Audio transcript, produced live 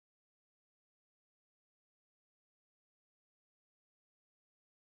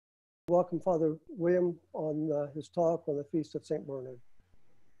welcome Father William on his talk on the Feast of St. Bernard.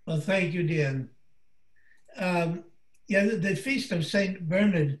 Well, thank you, Dan. Yeah, the Feast of St.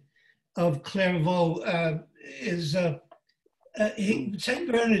 Bernard of Clairvaux is, St.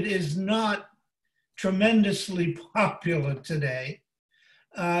 Bernard is not tremendously popular today,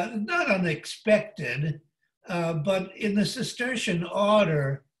 not unexpected, but in the Cistercian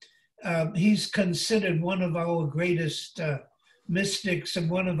order, he's considered one of our greatest mystics and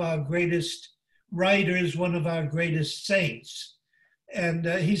one of our greatest writers, one of our greatest saints. And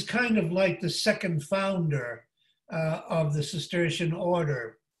he's kind of like the second founder of the Cistercian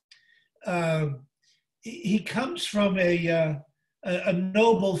order. He comes from a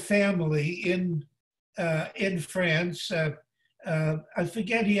noble family in France. I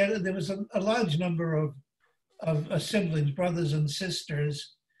forget, there was a large number of siblings, brothers and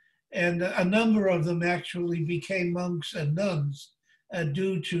sisters, and a number of them actually became monks and nuns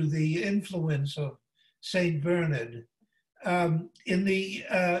due to the influence of Saint Bernard.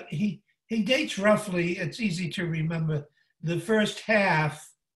 He dates roughly, it's easy to remember, the first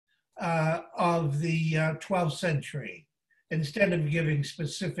half of the 12th century, instead of giving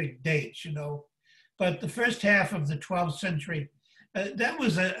specific dates, But the first half of the 12th century, that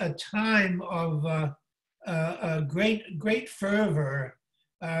was a time of great fervor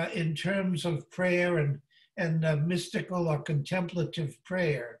in terms of prayer and mystical or contemplative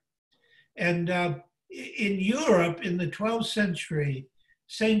prayer. And in Europe, in the 12th century,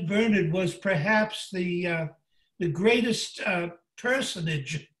 Saint Bernard was perhaps the greatest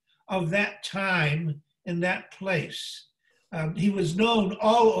personage of that time in that place. He was known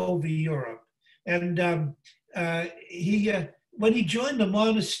all over Europe, and when he joined the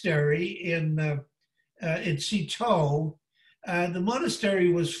monastery in Citeaux, the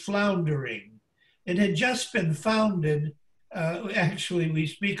monastery was floundering. It had just been founded. Actually, we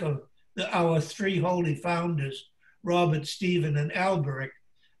speak of our three holy founders, Robert, Stephen, and Alberic.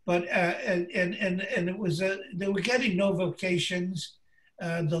 But and it was they were getting no vocations.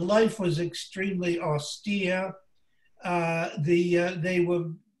 The life was extremely austere. They were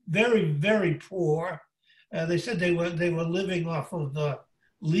very, very poor. They said they were living off of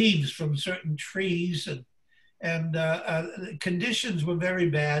leaves from certain trees, and conditions were very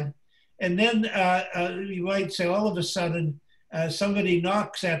bad. And then you might say, all of a sudden, somebody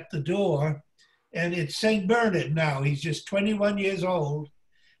knocks at the door, and it's St. Bernard now. He's just 21 years old,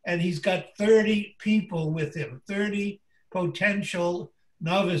 and he's got 30 people with him, 30 potential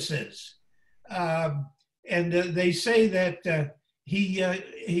novices. And they say that he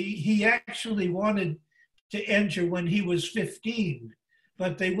actually wanted to enter when he was 15,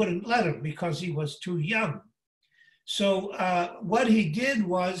 but they wouldn't let him because he was too young. So what he did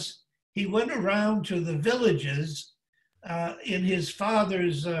was he went around to the villages in his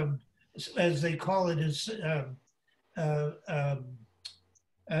father's, as they call it, his, I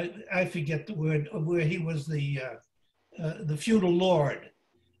forget the word, where he was the feudal lord.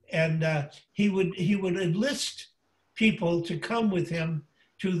 And he would enlist people to come with him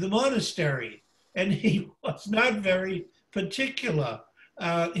to the monastery. And he was not very particular.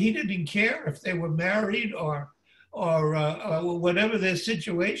 He didn't care if they were married or whatever their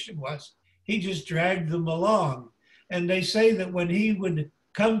situation was. He just dragged them along. And they say that when he would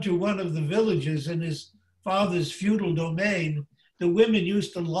come to one of the villages in his father's feudal domain, the women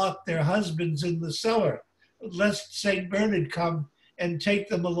used to lock their husbands in the cellar, lest St. Bernard come and take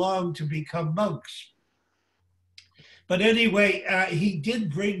them along to become monks. But anyway, he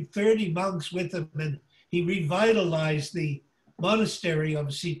did bring 30 monks with him, and he revitalized the monastery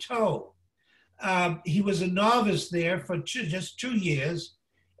of Citeaux. He was a novice there for just 2 years,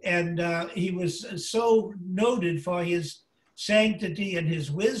 and he was so noted for his sanctity and his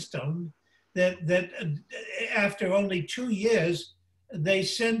wisdom that after only 2 years, they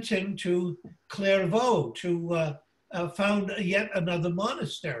sent him to Clairvaux to found yet another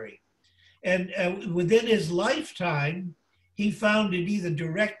monastery. And within his lifetime, he founded either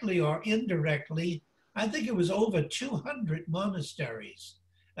directly or indirectly, I think it was over 200 monasteries.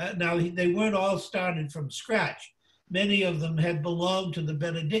 Now, they weren't all started from scratch. Many of them had belonged to the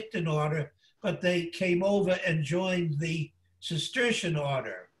Benedictine order, but they came over and joined the Cistercian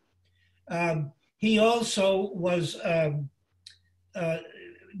order. He also was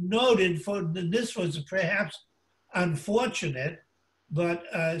noted for, and this was perhaps unfortunate, but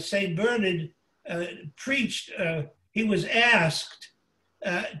St. Bernard preached, he was asked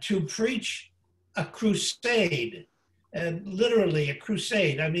to preach a crusade, and literally a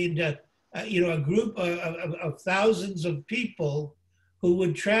crusade. I mean, a group of thousands of people who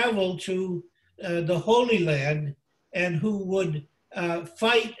would travel to the Holy Land and who would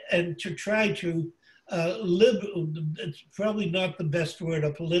fight and to try to it's probably not the best word,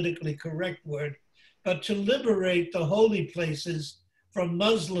 a politically correct word, but to liberate the holy places from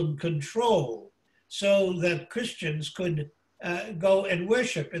Muslim control so that Christians could go and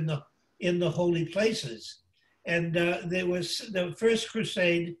worship in the holy places. And the first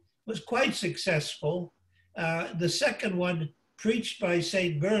crusade was quite successful. The second one, preached by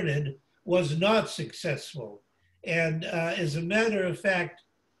St. Bernard, was not successful. And as a matter of fact,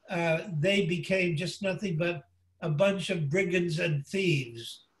 they became just nothing but a bunch of brigands and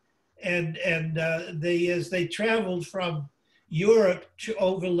thieves. And as they traveled from Europe to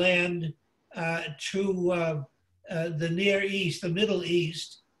overland to the Near East, the Middle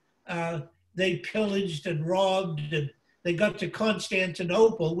East, they pillaged and robbed, and they got to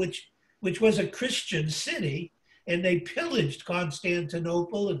Constantinople, which was a Christian city, and they pillaged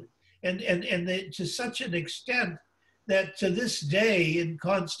Constantinople and they, to such an extent that to this day in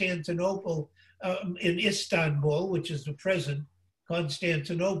Constantinople, in Istanbul, which is the present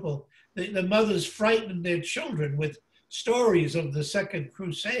Constantinople, the mothers frightened their children with stories of the Second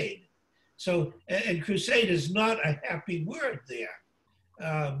Crusade. So, and crusade is not a happy word there,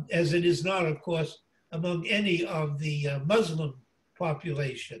 as it is not, of course, among any of the Muslim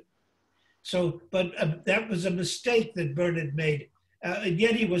population. So, but that was a mistake that Bernard made. And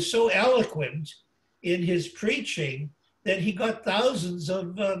yet he was so eloquent in his preaching that he got thousands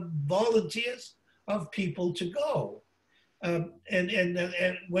of volunteers of people to go. And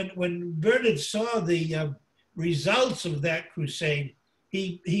when Bernard saw the results of that crusade,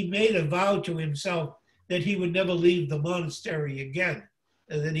 he made a vow to himself that he would never leave the monastery again,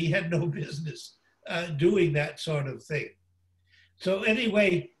 and that he had no business doing that sort of thing. So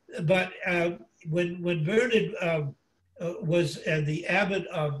anyway, but when Bernard was the abbot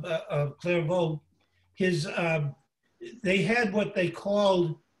of Clairvaux, they had what they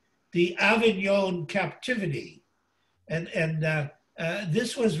called the Avignon captivity. And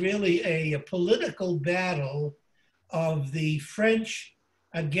this was really a political battle of the French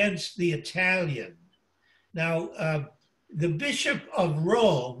against the Italian. Now, the Bishop of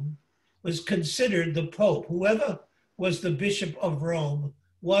Rome was considered the Pope. Whoever was the Bishop of Rome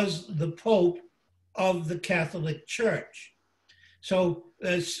was the Pope of the Catholic Church. So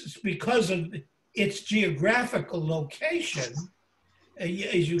because of its geographical location,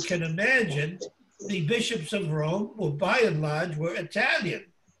 as you can imagine, the bishops of Rome were by and large were Italian.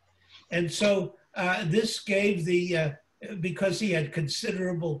 And so this gave because he had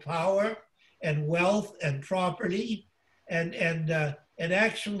considerable power and wealth and property, and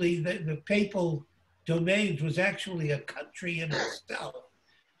actually the papal domains was actually a country in itself.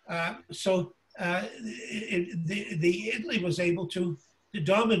 Italy was able to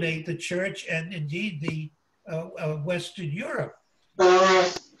dominate the church and indeed the Western Europe.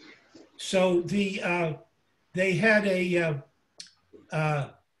 So they had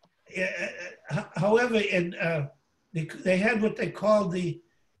however, they had what they called the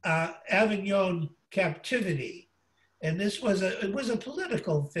Avignon captivity, and this was it was a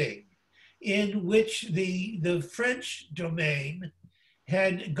political thing, in which the French domain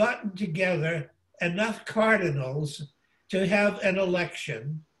had gotten together enough cardinals to have an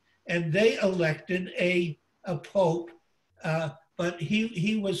election, and they elected a pope, but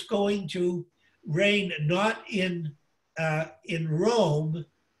he was going to reign not in Rome,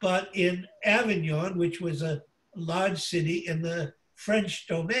 but in Avignon, which was a large city in the French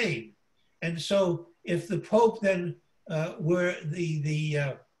domain. And so if the Pope then were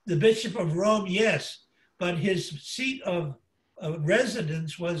the Bishop of Rome, yes, but his seat of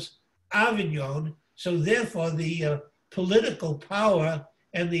residence was Avignon, so therefore the political power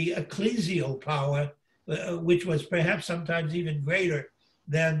and the ecclesial power, which was perhaps sometimes even greater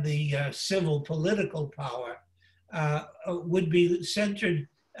than the civil political power, would be centered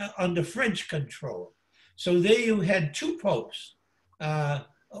under French control. So there you had two popes,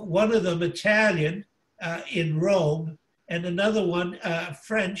 one of them Italian in Rome, and another one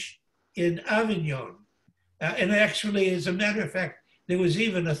French in Avignon. And actually, as a matter of fact, there was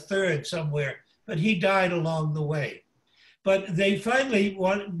even a third somewhere, but he died along the way. But they finally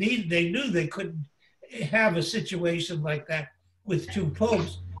they knew they couldn't have a situation like that with two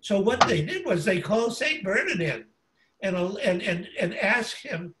popes. So what they did was they called St. Bernard in and asked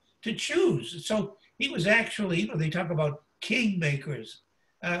him to choose. So he was actually, they talk about kingmakers.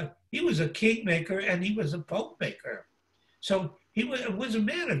 He was a kingmaker and he was a pope maker. So he was a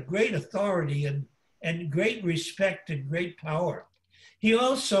man of great authority and great respect and great power. He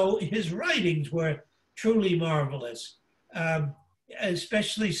also, his writings were truly marvelous,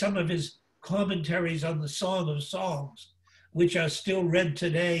 especially some of his commentaries on the Song of Songs which are still read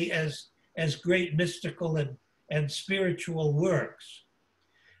today as great mystical and spiritual works.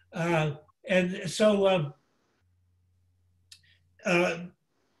 And so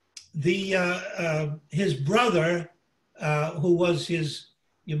his brother, who was his,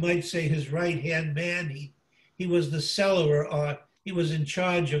 you might say, his right-hand man, he was the cellarer, or he was in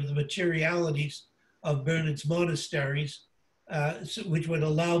charge of the materialities of Bernard's monasteries, which would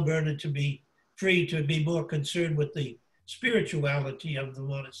allow Bernard to be free to be more concerned with the spirituality of the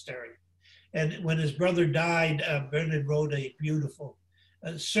monastery. And when his brother died, Bernard wrote a beautiful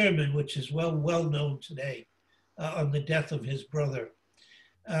sermon, which is well known today, on the death of his brother.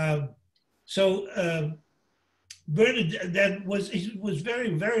 Bernard then was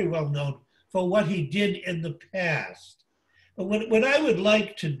very, very well known for what he did in the past. But what I would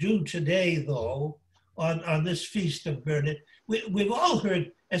like to do today, though, on this feast of Bernard, we've all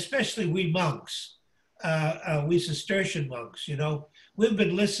heard, especially we monks, we Cistercian monks, we've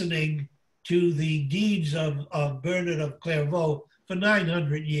been listening to the deeds of Bernard of Clairvaux for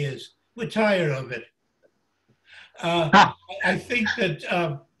 900 years. We're tired of it. I think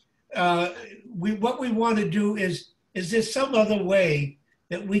that what we want to do is there some other way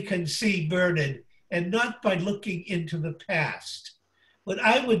that we can see Bernard, and not by looking into the past. What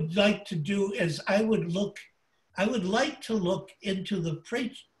I would like to do is I would like to look into the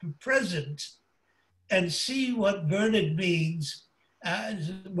present and see what Bernard means,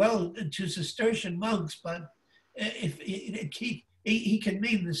 well, to Cistercian monks, but if he can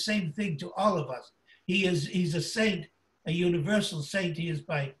mean the same thing to all of us. He's a saint, a universal saint. He is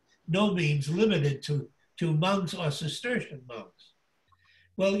by no means limited to monks or Cistercian monks.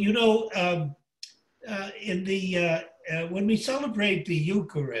 Well, when we celebrate the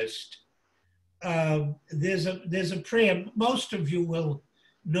Eucharist, there's a prayer. Most of you will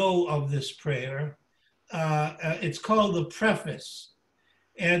know of this prayer. It's called the preface,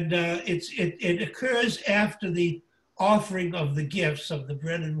 and it occurs after the offering of the gifts of the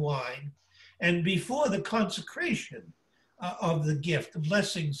bread and wine, and before the consecration of the gift, the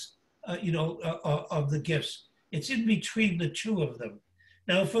blessings, of the gifts. It's in between the two of them.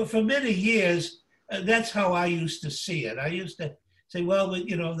 Now, for many years, that's how I used to see it. I used to say, well,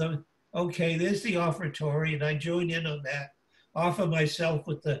 okay, there's the offertory, and I join in on that, offer myself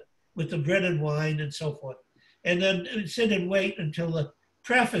with the bread and wine and so forth, and then sit and wait until the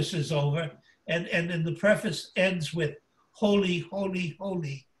preface is over, and then the preface ends with, "Holy, holy,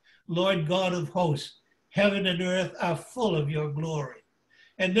 holy, Lord God of hosts, heaven and earth are full of your glory,"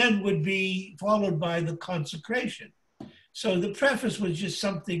 and then would be followed by the consecration. So the preface was just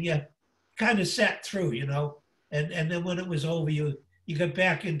something you kind of sat through, and then when it was over, you got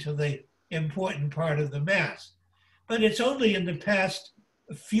back into the important part of the Mass. But it's only in the past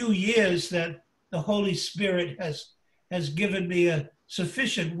few years that the Holy Spirit has given me a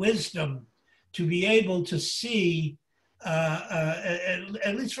sufficient wisdom to be able to see,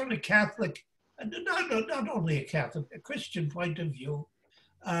 at least from a Catholic, not only a Catholic, a Christian point of view,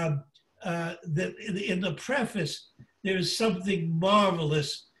 that in the preface, there's something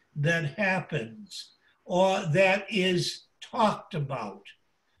marvelous that happens or that is talked about.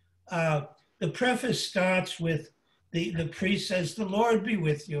 The preface starts with the priest says, "The Lord be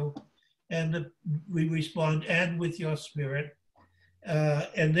with you," and we respond, "and with your spirit."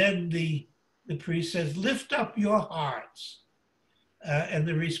 And then the priest says, "Lift up your hearts," and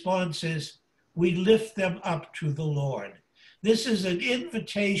the response is, "We lift them up to the Lord." This is an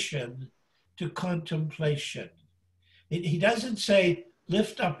invitation to contemplation. He doesn't say,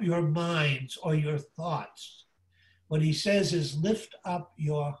 "Lift up your minds or your thoughts." What he says is, "Lift up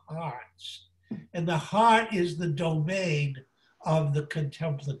your hearts." And the heart is the domain of the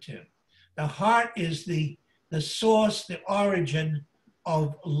contemplative. The heart is the source, the origin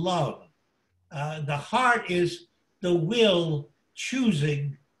of love. The heart is the will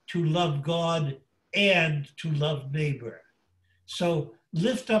choosing to love God and to love neighbor. So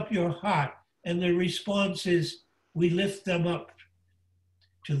lift up your heart. And the response is, we lift them up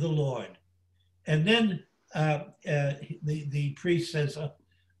to the Lord. And then the priest says,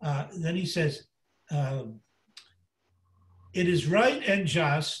 then he says, "It is right and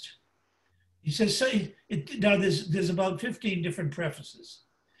just." He says, now there's about 15 different prefaces,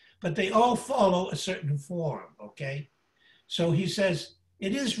 but they all follow a certain form, okay? So he says,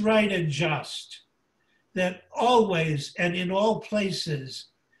 "It is right and just that always and in all places,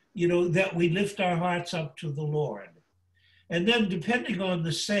 that we lift our hearts up to the Lord." And then depending on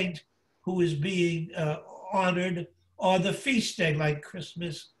the saint who is being honored, or the feast day like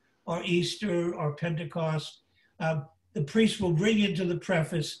Christmas or Easter or Pentecost, the priest will bring into the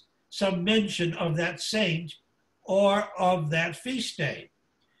preface some mention of that saint or of that feast day.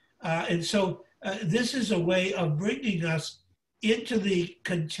 And so this is a way of bringing us into the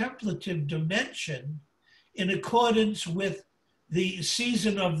contemplative dimension in accordance with the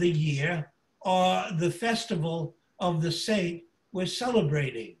season of the year or the festival of the saint we're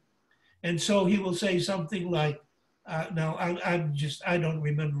celebrating. And so he will say something like, now I don't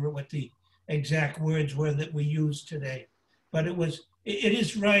remember what the exact words were that we used today, but it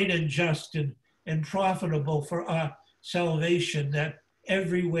is right and just and profitable for our salvation that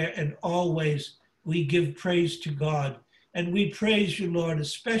everywhere and always we give praise to God. And we praise you, Lord,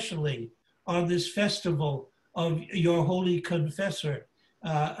 especially on this festival of your holy confessor,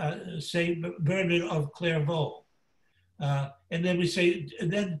 Saint Bernard of Clairvaux. And then we say,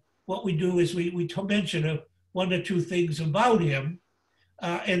 and then what we do is we mention one or two things about him.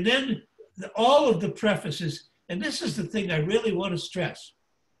 And then all of the prefaces, and this is the thing I really want to stress,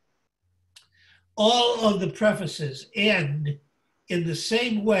 all of the prefaces end in the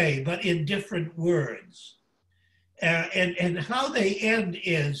same way, but in different words. And how they end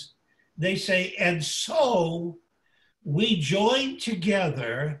is, they say, and so we join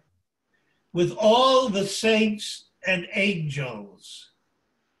together with all the saints and angels.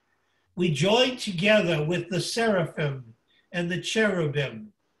 We join together with the seraphim and the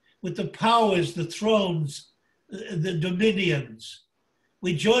cherubim, with the powers, the thrones, the dominions.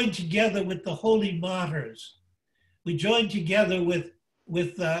 We join together with the holy martyrs. We join together with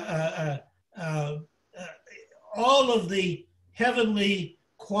all of the heavenly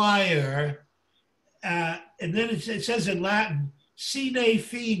choir, and then it says in Latin, sine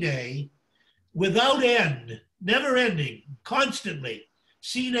fine, without end, never ending, constantly,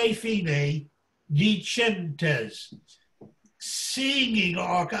 sine fine, dicentes, singing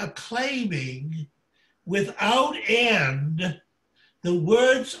or acclaiming without end the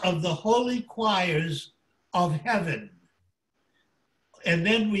words of the holy choirs of heaven. And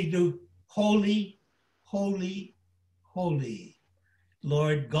then we do holy, holy, holy,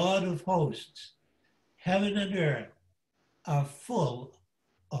 Lord God of hosts, heaven and earth are full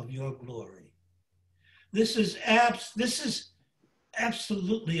of your glory. This is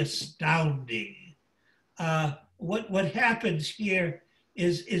absolutely astounding. What happens here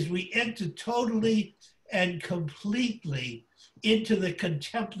is we enter totally and completely into the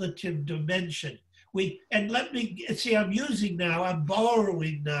contemplative dimension. And let me see, I'm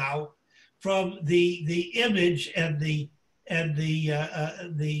borrowing now from the image and the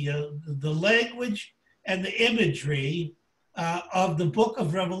language and the imagery of the book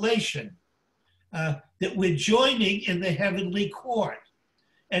of Revelation, that we're joining in the heavenly court.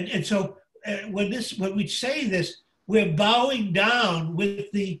 And so when we say this, we're bowing down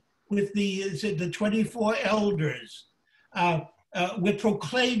with the 24 elders. We're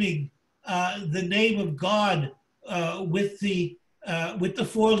proclaiming the name of God with the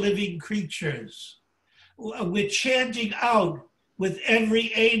four living creatures. We're chanting out with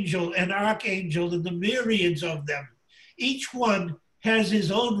every angel and archangel and the myriads of them. Each one has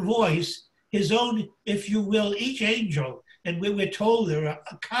his own voice, his own, if you will, each angel. And we're told there are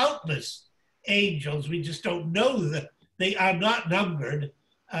countless angels. We just don't know that they are not numbered.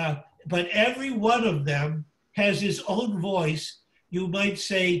 But every one of them has his own voice. You might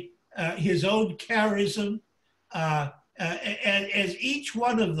say his own charism. And as each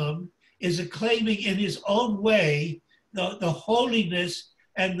one of them is acclaiming in his own way the holiness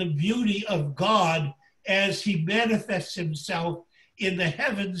and the beauty of God as he manifests himself in the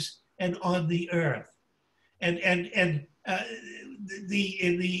heavens and on the earth.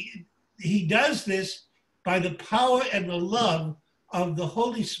 He does this by the power and the love of the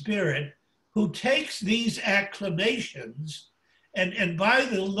Holy Spirit, who takes these acclamations and by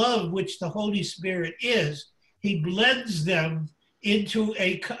the love which the Holy Spirit is, he blends them into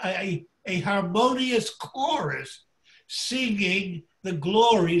a harmonious chorus singing the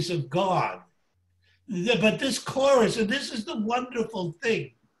glories of God. But this chorus, and this is the wonderful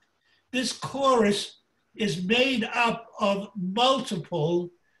thing, this chorus is made up of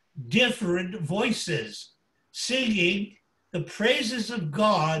multiple different voices singing the praises of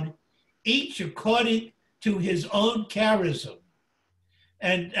God, each according to his own charism.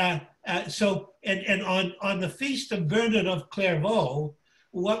 And on the Feast of Bernard of Clairvaux,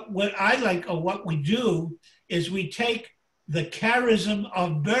 what I like, or what we do, is we take the charism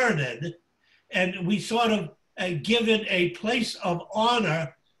of Bernard and we sort of give it a place of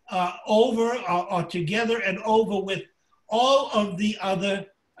honor over or together and over with all of the other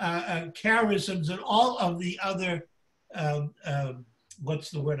charisms and all of the other,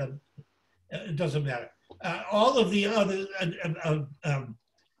 what's the word? It doesn't matter. All of the other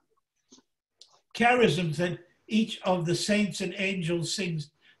charisms that each of the saints and angels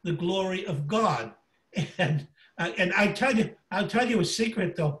sings the glory of God. And I'll tell you a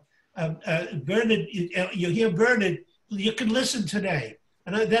secret though. Bernard, you hear Bernard, you can listen today.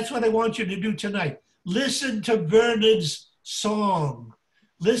 And that's what I want you to do tonight. Listen to Bernard's song.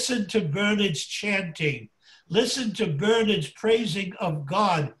 Listen to Bernard's chanting. Listen to Bernard's praising of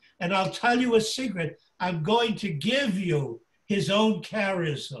God. And I'll tell you a secret. I'm going to give you his own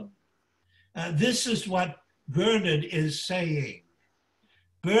charism. This is what Bernard is saying.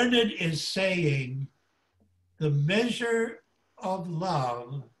 Bernard is saying the measure of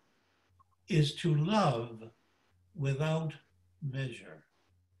love is to love without measure.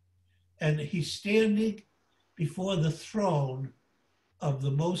 And he's standing before the throne of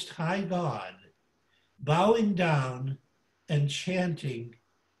the Most High God, bowing down and chanting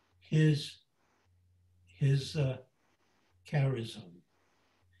his charism.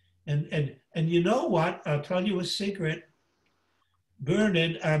 And you know what? I'll tell you a secret.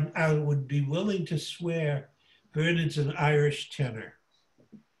 Bernard, I would be willing to swear, Bernard's an Irish tenor.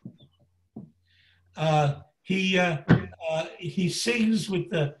 He sings with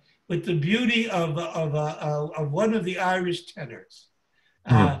the beauty of one of the Irish tenors,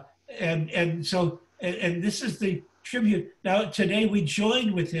 and this is the tribute. Now today we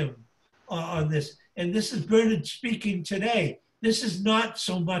joined with him on this, and this is Bernard speaking today. This is not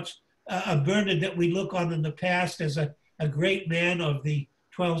so much a Bernard that we look on in the past as a great man of the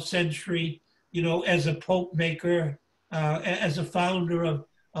 12th century, as a pope maker, as a founder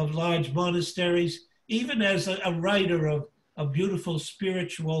of large monasteries, even as a writer of beautiful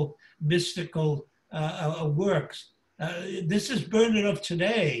spiritual, mystical works. This is Bernard of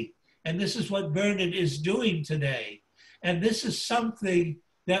today, and this is what Bernard is doing today. And this is something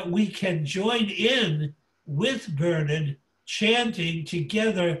that we can join in with Bernard, chanting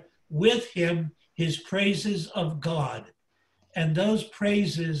together with him his praises of God. And those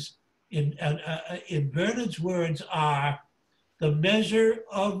praises, in Bernard's words, are the measure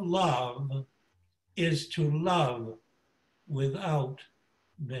of love is to love without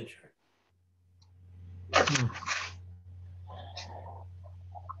measure.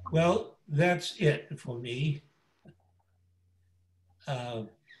 Well, that's it for me.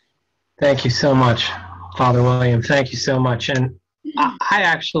 Thank you so much, Father William. Thank you so much. And I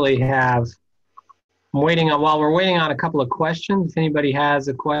actually have, while we're waiting on a couple of questions, if anybody has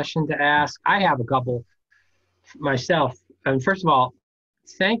a question to ask, I have a couple myself. And first of all,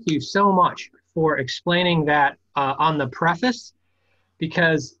 thank you so much for explaining that on the preface,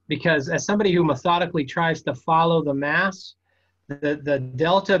 because as somebody who methodically tries to follow the Mass, the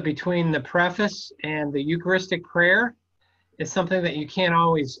delta between the preface and the Eucharistic prayer is something that you can't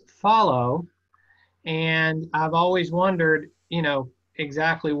always follow. And I've always wondered,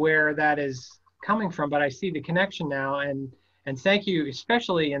 exactly where that is coming from, but I see the connection now. And thank you,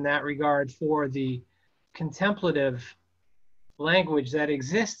 especially in that regard, for the contemplative language that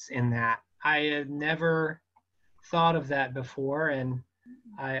exists in that. I had never thought of that before, and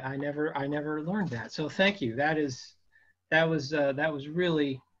I never learned that. So thank you. That was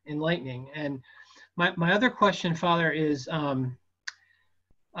really enlightening. And my other question, Father, is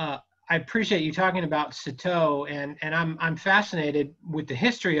I appreciate you talking about Citeaux, and I'm fascinated with the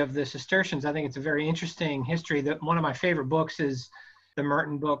history of the Cistercians. I think it's a very interesting history. One of my favorite books is the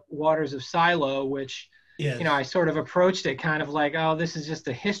Merton book, Waters of Silo, which yes. I sort of approached it kind of like, oh, this is just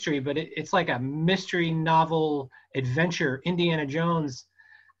a history, but it's like a mystery novel adventure. Indiana Jones,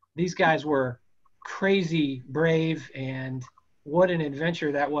 these guys were crazy brave, and what an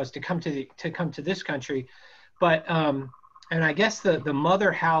adventure that was to come to this country. But and I guess the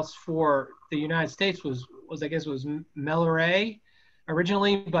mother house for the United States was Meilleray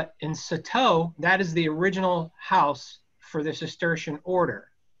originally, but in Citeaux, that is the original house for the Cistercian order.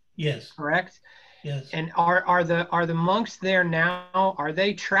 Yes. Correct? Yes. And are the monks there now, are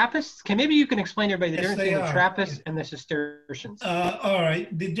they Trappists? Maybe you can explain to everybody the difference between the Trappists and the Cistercians. All right.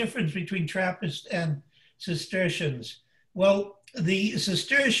 The difference between Trappists and Cistercians. Well, the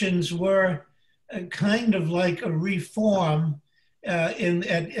Cistercians were kind of like a reform in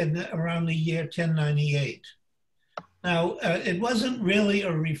around the year 1098. Now, it wasn't really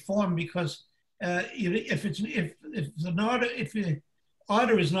a reform because if the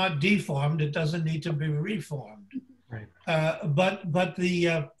order is not deformed, it doesn't need to be reformed. Right. But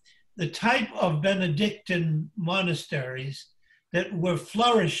the type of Benedictine monasteries that were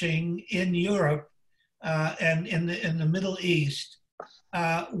flourishing in Europe and in the Middle East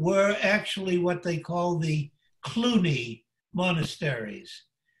were actually what they call the Cluny monasteries.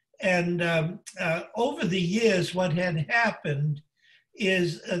 And over the years, what had happened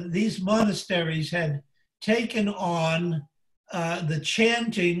is these monasteries had taken on the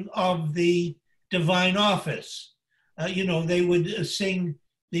chanting of the divine office. They would sing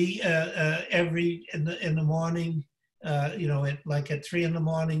the every in the morning, at 3 in the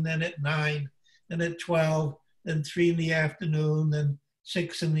morning, then at 9, then at 12, then 3 in the afternoon, then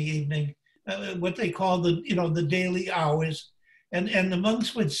 6 in the evening. What they call the daily hours, and the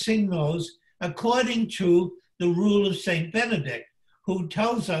monks would sing those according to the rule of Saint Benedict, who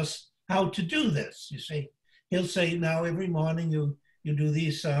tells us how to do this. You see, he'll say, now every morning you do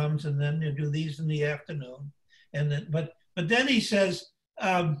these psalms, and then you do these in the afternoon, and then but then he says,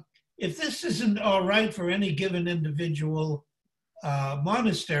 if this isn't all right for any given individual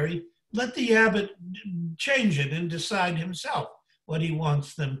monastery, let the abbot change it and decide himself what he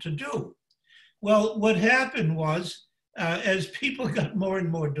wants them to do. Well, what happened was, as people got more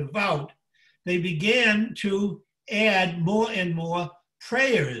and more devout, they began to add more and more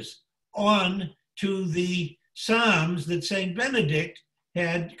prayers on to the psalms that Saint Benedict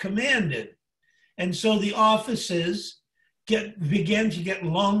had commanded. And so the offices began to get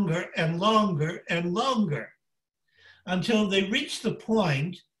longer and longer and longer until they reached the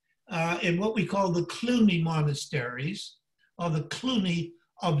point in what we call the Cluny monasteries, or the Cluny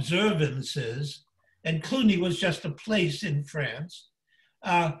observances. And Cluny was just a place in France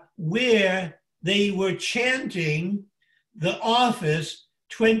where they were chanting the office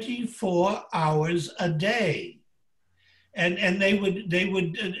 24 hours a day. And they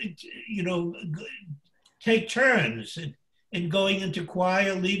would take turns in going into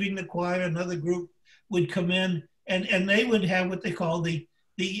choir, leaving the choir. Another group would come in, and they would have what they call the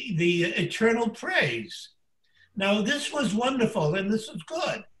eternal praise. Now, this was wonderful, and this was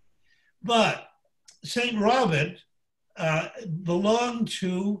good, but St. Robert belonged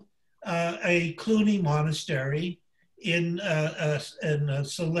to a Cluny monastery in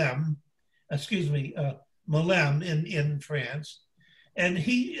Malem in France. And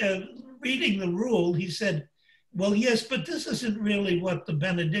he, reading the rule, he said, well, yes, but this isn't really what the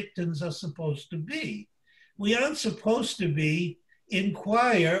Benedictines are supposed to be. We aren't supposed to be in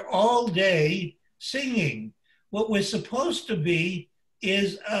choir all day singing. What we're supposed to be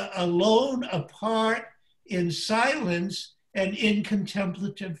is alone, apart, in silence, and in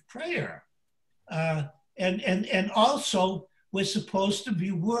contemplative prayer. And also, we're supposed to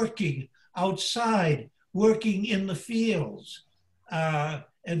be working outside, working in the fields,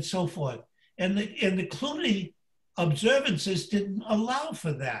 and so forth. And the Cluny observances didn't allow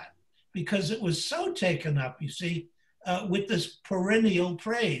for that, because it was so taken up, you see, with this perennial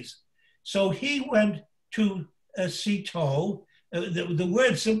praise. So he went to Citeaux. The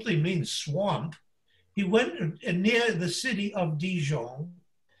word simply means swamp. He went near the city of Dijon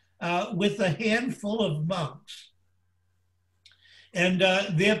with a handful of monks. And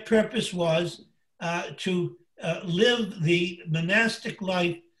their purpose was to live the monastic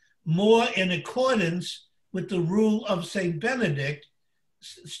life more in accordance with the rule of Saint Benedict,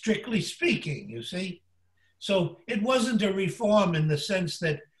 strictly speaking, you see. So it wasn't a reform in the sense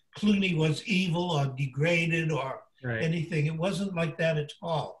that Cluny was evil or degraded or anything. It wasn't like that at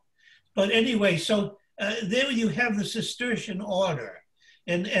all. But anyway, so there you have the Cistercian order.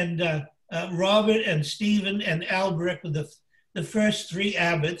 And Robert and Stephen and Albrecht were the first 3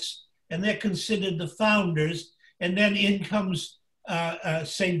 abbots, and they're considered the founders. And then in comes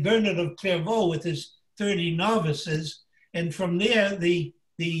St. Bernard of Clairvaux with his 30 novices. And from there, the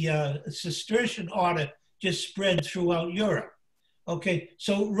Cistercian order just spread throughout Europe. Okay,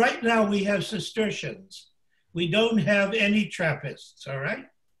 so right now we have Cistercians. We don't have any Trappists, all right?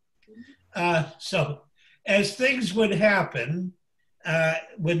 So as things would happen,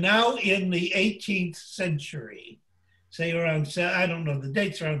 we're now in the 18th century, say around, I don't know, the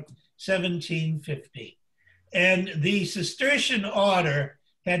date's around 1750. And the Cistercian order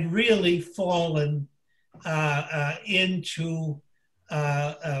had really fallen into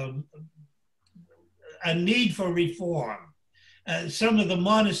a need for reform. Some of the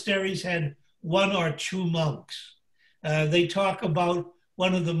monasteries had 1 or 2 monks. They talk about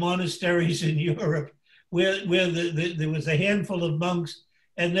one of the monasteries in Europe where there was a handful of monks,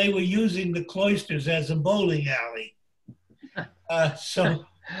 and they were using the cloisters as a bowling alley. So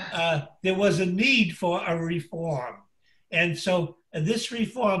there was a need for a reform. And so this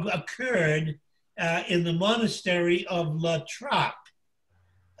reform occurred in the monastery of La Trappe,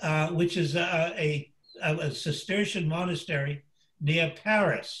 which is a Cistercian monastery near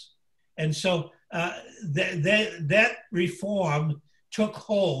Paris. And so that reform took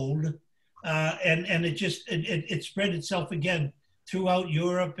hold, and it spread itself again throughout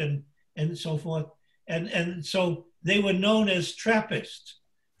Europe and so forth. And so they were known as Trappists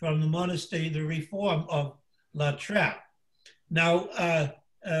from the monastery, the reform of La Trappe. Now,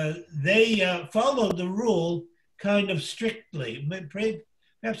 they followed the rule kind of strictly,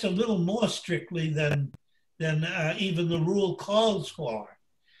 perhaps a little more strictly than even the rule calls for.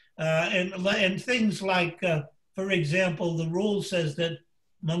 And things like, for example, the rule says that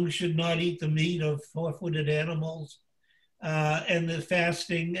monks should not eat the meat of four-footed animals, and the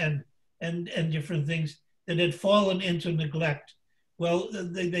fasting and different things that had fallen into neglect. Well,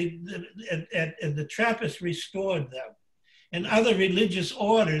 the Trappists restored them. And other religious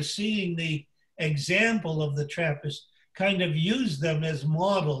orders, seeing the example of the Trappists, kind of used them as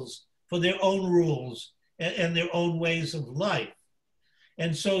models for their own rules and their own ways of life.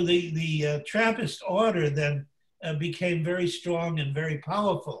 And so the Trappist order then became very strong and very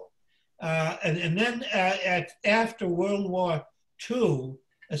powerful. And then after World War II,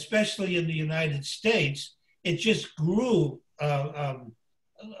 especially in the United States, it just grew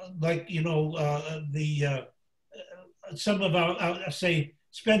like, you know, some of our, say,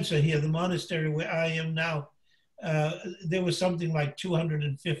 Spencer here, the monastery where I am now, there was something like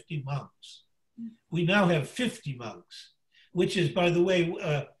 250 monks. We now have 50 monks, which is, by the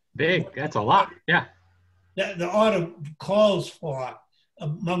way, big. That's a lot. Yeah. The order calls for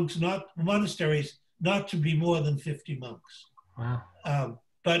monasteries not to be more than 50 monks. Wow.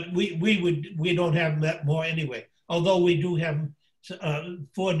 But we don't have that more anyway. Although we do have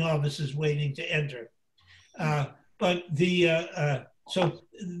 4 novices waiting to enter. But so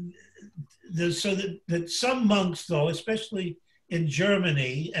that some monks, though, especially in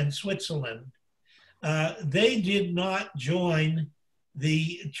Germany and Switzerland, they did not join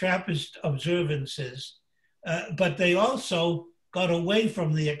the Trappist observances, but they also got away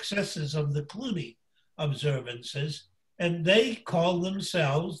from the excesses of the Cluny observances, and they called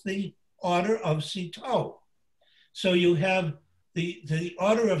themselves the Order of Citeaux. So you have the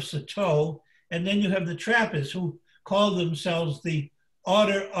Order of Citeaux, and then you have the Trappists, who call themselves the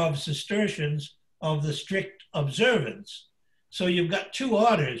Order of Cistercians of the Strict Observance. So you've got 2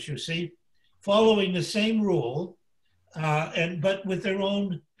 orders, you see, following the same rule, but with their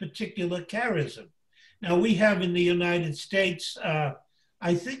own particular charism. Now we have in the United States,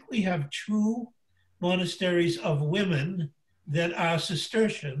 I think we have 2 monasteries of women that are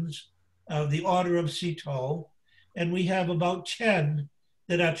Cistercians of the Order of Citeaux, and we have about 10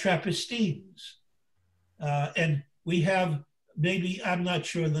 that are Trappistines. And we have maybe, I'm not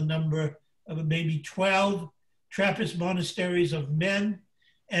sure the number, of maybe 12 Trappist monasteries of men,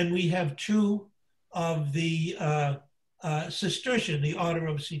 and we have 2 of the Cistercian, the Order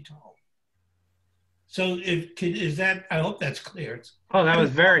of Citeaux. So is that, I hope that's clear. Oh, that was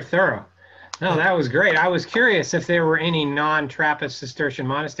very thorough. No, that was great. I was curious if there were any non-Trappist Cistercian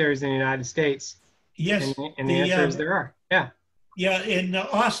monasteries in the United States. Yes. And the answer is there are. Yeah. Yeah, in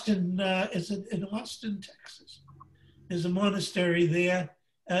Austin, is it in Austin, Texas? There's a monastery there,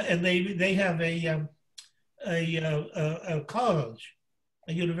 and they have a college,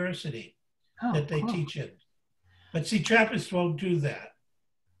 a university that they teach in. But see, Trappists won't do that.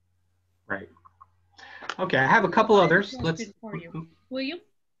 Right. Okay, I have a couple others. Let's. For you. William,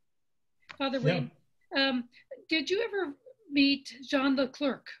 Father William, did you ever meet John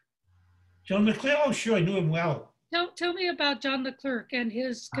Leclerc? John Leclerc? Oh, sure, I knew him well. Tell me about John Leclerc and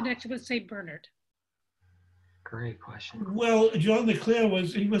his connection with St. Bernard. Great question. Well, John Leclerc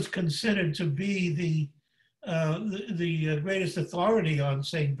was considered to be the greatest authority on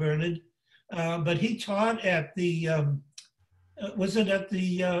St. Bernard, but he taught at the was it at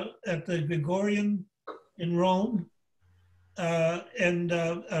the Gregorian in Rome, and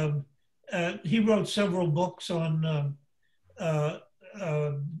he wrote several books on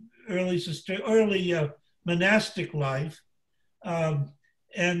early monastic life,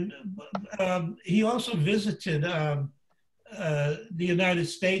 and he also visited the United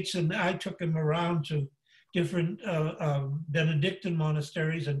States, and I took him around to different Benedictine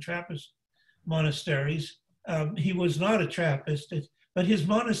monasteries and Trappist monasteries. He was not a Trappist, but his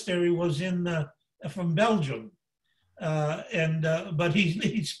monastery was from Belgium, but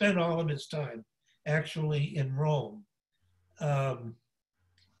he spent all of his time actually in Rome. I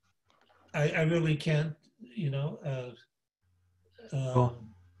really can't, Cool.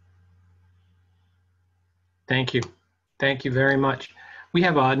 Thank you. Thank you very much. We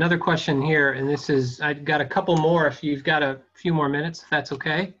have another question here, and this is, I've got a couple more if you've got a few more minutes, if that's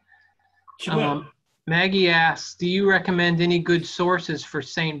okay. Sure. Maggie asks, do you recommend any good sources for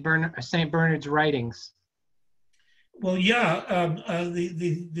St. Bernard's writings? Well, yeah,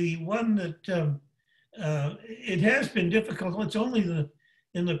 the one that, it has been difficult. It's only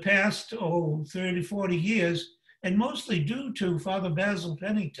in the past, 30, 40 years and mostly due to Father Basil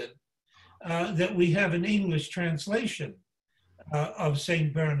Pennington, that we have an English translation of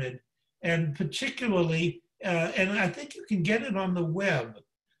St. Bernard, and particularly, and I think you can get it on the web.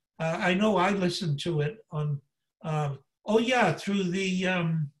 I know I listened to it on, through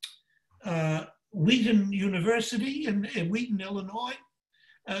the Wheaton University in Wheaton, Illinois.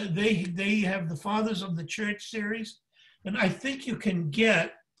 They have the Fathers of the Church series, and I think you can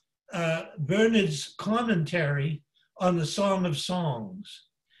get Bernard's commentary on the Song of Songs.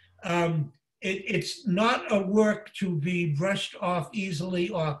 It's not a work to be brushed off easily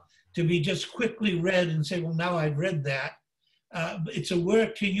or to be just quickly read and say, well, now I've read that. It's a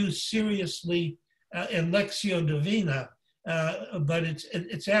work to use seriously in Lectio Divina, but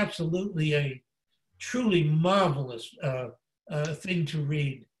it's absolutely a truly marvelous thing to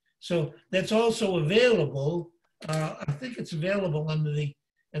read. So that's also available. I think it's available in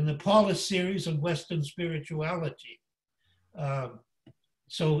the Paulus series of Western spirituality.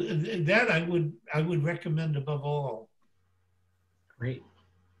 So that I would recommend above all. Great,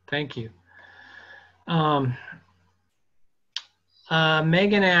 thank you.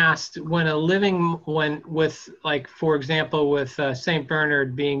 Megan asked, for example, with St.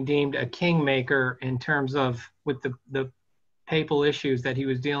 Bernard being deemed a kingmaker in terms of with the papal issues that he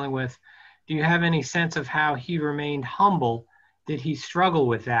was dealing with, do you have any sense of how he remained humble? Did he struggle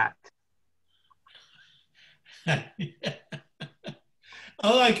with that?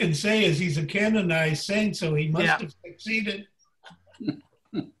 All I can say is he's a canonized saint, so he must have succeeded.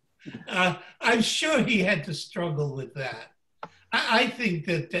 I'm sure he had to struggle with that. I think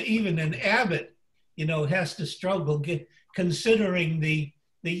that even an abbot, has to struggle, considering the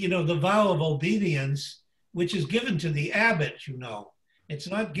vow of obedience, which is given to the abbot. It's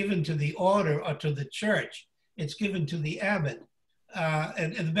not given to the order or to the church. It's given to the abbot,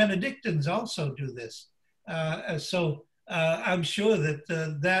 and the Benedictines also do this. So I'm sure that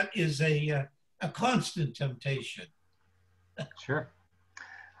that is a constant temptation. Sure.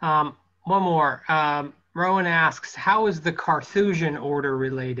 One more. Rowan asks, how is the Carthusian order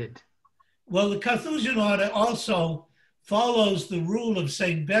related? Well, the Carthusian order also follows the rule of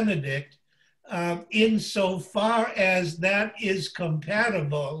St. Benedict insofar as that is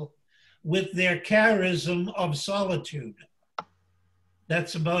compatible with their charism of solitude.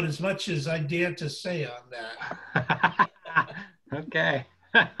 That's about as much as I dare to say on that. Okay,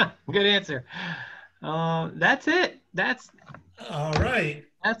 good answer. That's it. That's all right.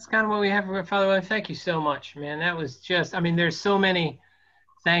 That's kind of what we have for Father William. Thank you so much, man. That was just, there's so many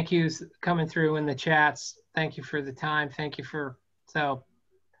thank yous coming through in the chats. Thank you for the time. Thank you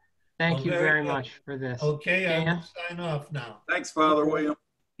very much for this. Okay, I will sign off now. Thanks, Father William.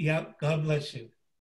 Yep, God bless you.